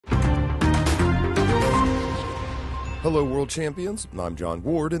Hello, world champions. I'm John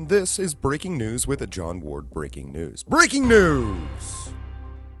Ward, and this is Breaking News with a John Ward Breaking News. Breaking News!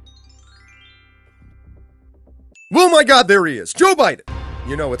 Oh my god, there he is! Joe Biden!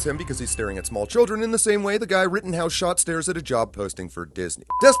 You know it's him because he's staring at small children in the same way the guy Rittenhouse shot stares at a job posting for Disney.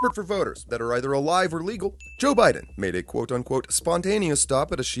 Desperate for voters that are either alive or legal, Joe Biden made a quote-unquote spontaneous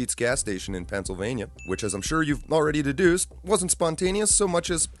stop at a Sheetz gas station in Pennsylvania, which, as I'm sure you've already deduced, wasn't spontaneous so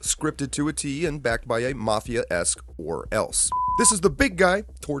much as scripted to a T and backed by a mafia-esque or else. This is the big guy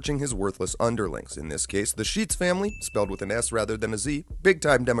torching his worthless underlings, in this case the Sheetz family, spelled with an S rather than a Z,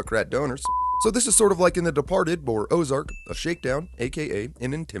 big-time Democrat donors. So this is sort of like in The Departed or Ozark, a shakedown, aka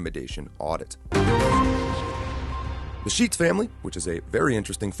an intimidation audit. The Sheetz family, which is a very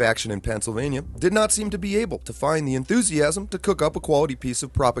interesting faction in Pennsylvania, did not seem to be able to find the enthusiasm to cook up a quality piece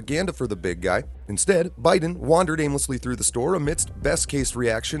of propaganda for the big guy. Instead, Biden wandered aimlessly through the store amidst best case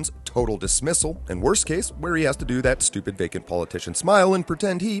reactions, total dismissal, and worst case, where he has to do that stupid vacant politician smile and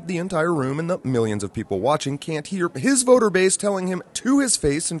pretend he, the entire room, and the millions of people watching can't hear his voter base telling him to his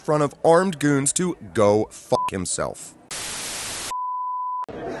face in front of armed goons to go fuck himself.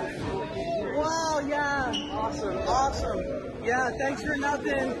 Awesome. Yeah, thanks for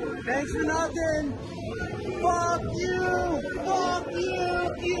nothing. Fuck you. Fuck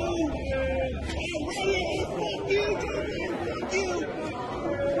you.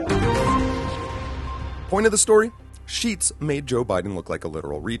 Point of the story? Sheetz made Joe Biden look like a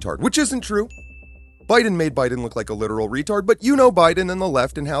literal retard, which isn't true. Biden made Biden look like a literal retard, but you know Biden and the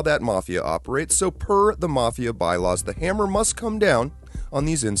left and how that mafia operates, so per the mafia bylaws, the hammer must come down on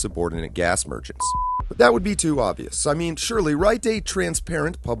these insubordinate gas merchants. But that would be too obvious. I mean, surely, right? A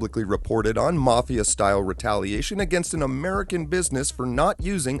transparent, publicly reported on mafia-style retaliation against an American business for not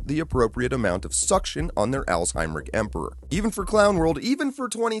using the appropriate amount of suction on their Alzheimer emperor. Even for Clown World, even for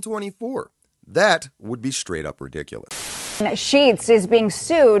 2024. That would be straight up ridiculous. Sheetz is being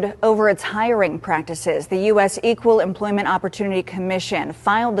sued over its hiring practices. The U.S. Equal Employment Opportunity Commission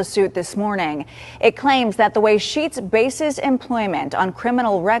filed the suit this morning. It claims that the way Sheetz bases employment on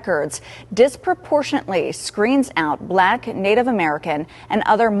criminal records disproportionately screens out Black, Native American, and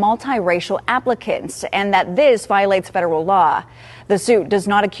other multiracial applicants, and that this violates federal law. The suit does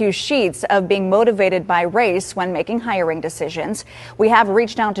not accuse Sheetz of being motivated by race when making hiring decisions. We have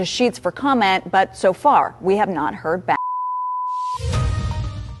reached out to Sheetz for comment, but so far we have not heard back.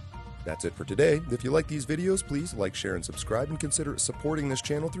 That's it for today. If you like these videos, please like, share, and subscribe, and consider supporting this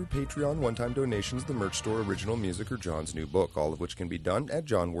channel through Patreon, one-time donations, the merch store, original music, or John's new book, all of which can be done at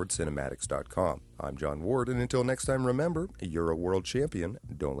johnwardcinematics.com. I'm John Ward, and until next time, remember, you're a world champion.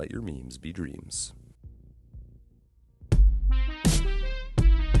 Don't let your memes be dreams.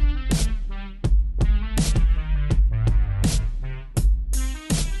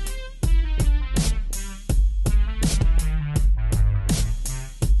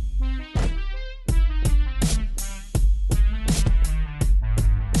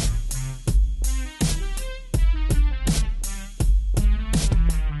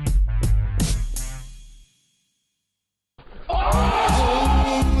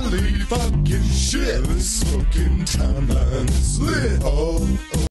 Fucking shit, this fucking timeline is lit. Oh.